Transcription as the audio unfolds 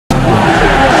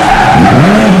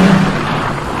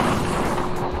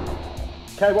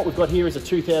Okay, what we've got here is a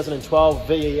 2012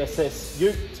 VESS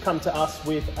ute. It's come to us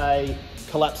with a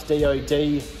collapsed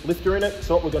D.O.D lifter in it.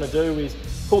 So what we're going to do is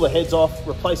pull the heads off,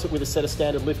 replace it with a set of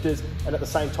standard lifters, and at the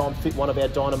same time fit one of our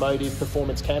D.O.D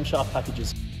performance camshaft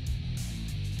packages.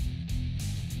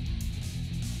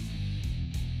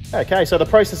 Okay, so the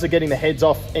process of getting the heads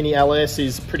off any LS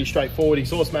is pretty straightforward.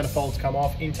 Exhaust manifolds come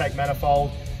off, intake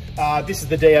manifold. This is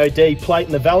the D.O.D plate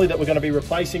in the valley that we're going to be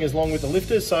replacing along with the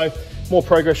lifters, so more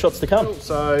progress shots to come.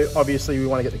 So obviously we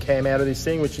want to get the cam out of this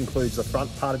thing, which includes the front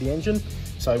part of the engine.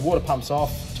 So water pumps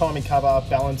off, timing cover,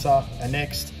 balancer are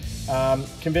next.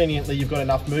 Conveniently, you've got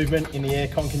enough movement in the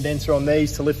aircon condenser on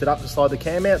these to lift it up to slide the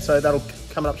cam out, so that'll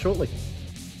come up shortly.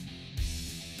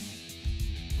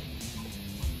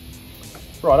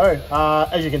 Righto,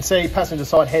 as you can see, passenger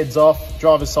side heads off,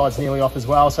 driver's side's nearly off as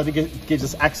well, so it gives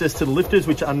us access to the lifters,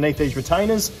 which are underneath these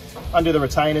retainers. Undo the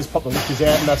retainers, pop the lifters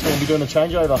out, and that's when we'll be doing the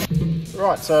changeover.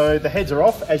 Right, so the heads are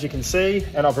off, as you can see,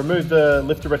 and I've removed the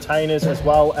lifter retainers as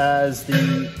well as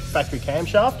the factory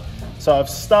camshaft. So I've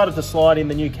started to slide in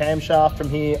the new camshaft. From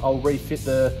here, I'll refit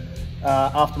the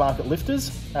aftermarket lifters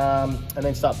and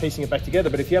then start piecing it back together.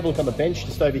 But if you have a look on the bench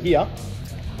just over here,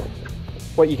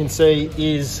 what you can see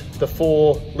is the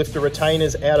 4 lifter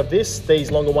retainers out of this.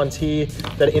 These longer ones here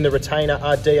that are in the retainer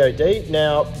are D.O.D.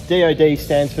 Now, D.O.D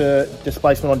stands for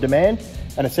displacement on demand,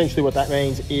 and essentially what that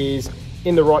means is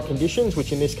in the right conditions,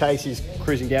 which in this case is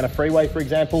cruising down a freeway, for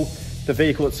example, the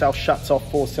vehicle itself shuts off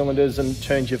 4 cylinders and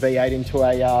turns your V8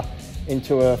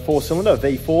 into a 4-cylinder,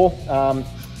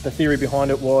 V4. The theory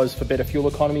behind it was for better fuel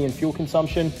economy and fuel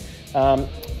consumption.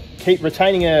 Keep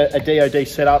retaining a D.O.D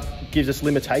setup gives us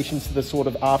limitations to the sort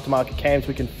of aftermarket cams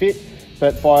we can fit,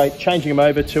 but by changing them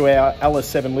over to our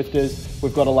L77 lifters,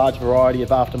 we've got a large variety of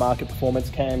aftermarket performance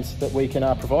cams that we can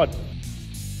provide.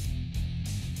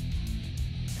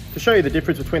 To show you the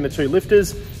difference between the 2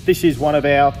 lifters, this is one of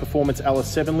our performance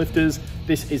LS7 lifters.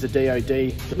 This is a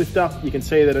D.O.D lifter. You can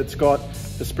see that it's got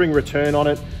the spring return on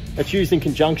it. It's used in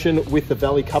conjunction with the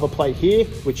valley cover plate here,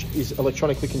 which is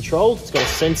electronically controlled. It's got a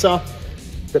sensor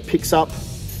that picks up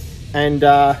and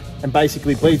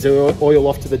basically bleeds the oil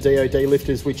off to the D.O.D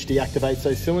lifters, which deactivates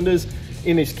those cylinders.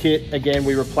 In this kit, again,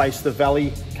 we replace the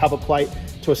valley cover plate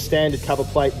to a standard cover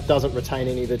plate. Doesn't retain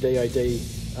any of the D.O.D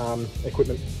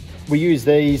equipment. We use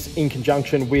these in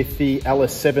conjunction with the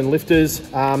LS7 lifters.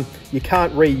 You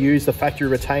can't reuse the factory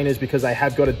retainers because they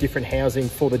have got a different housing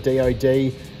for the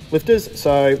D.O.D lifters.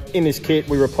 So in this kit,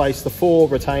 we replace the 4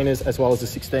 retainers as well as the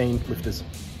 16 lifters.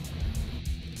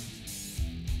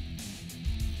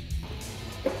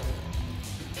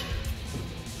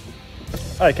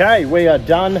 Okay, we are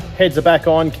done. Heads are back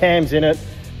on, cams in it.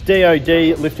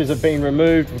 D.O.D lifters have been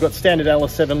removed. We've got standard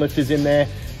LS7 lifters in there,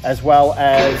 as well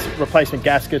as replacement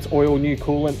gaskets, oil, new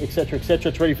coolant, etc, etc.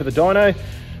 It's ready for the dyno.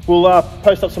 We'll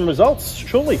post up some results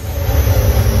shortly.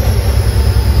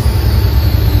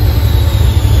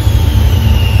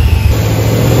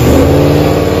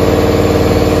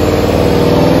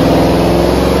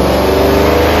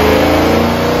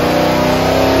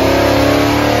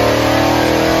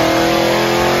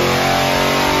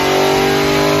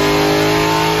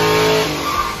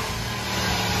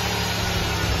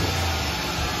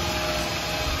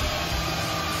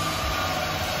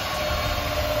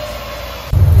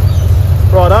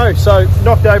 Righto, so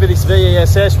knocked over this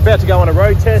VESS, we're about to go on a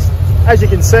road test. As you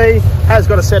can see, has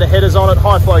got a set of headers on it,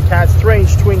 high flow cats,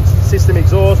 3-inch twin system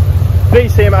exhaust,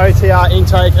 VCM OTR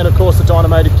intake, and of course the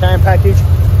Dynamotive cam package.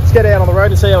 Let's get out on the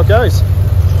road and see how it goes.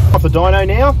 Off the dyno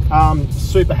now,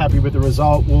 super happy with the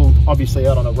result. We'll obviously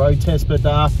out on a road test, but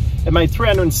it made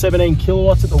 317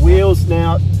 kilowatts at the wheels.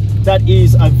 Now, that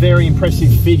is a very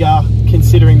impressive figure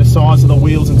considering the size of the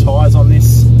wheels and tyres on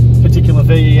this particular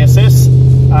VESS.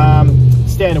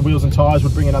 Standard wheels and tyres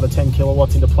would bring another 10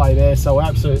 kilowatts into play there, so we're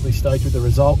absolutely stoked with the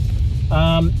result.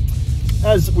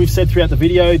 As we've said throughout the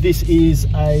video, this is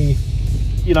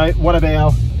one of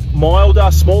our milder,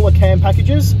 smaller cam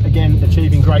packages, again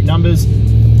achieving great numbers.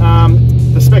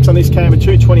 The specs on this cam are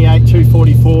 228,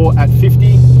 244 at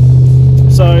 50,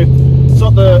 so it's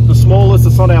not the smallest,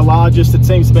 it's not our largest. It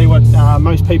seems to be what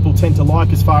most people tend to like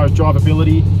as far as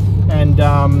drivability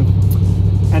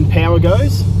and power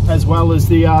goes, as well as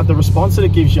the response that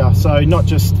it gives you. So not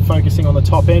just focusing on the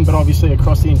top end, but obviously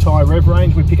across the entire rev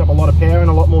range, we pick up a lot of power and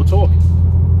a lot more torque.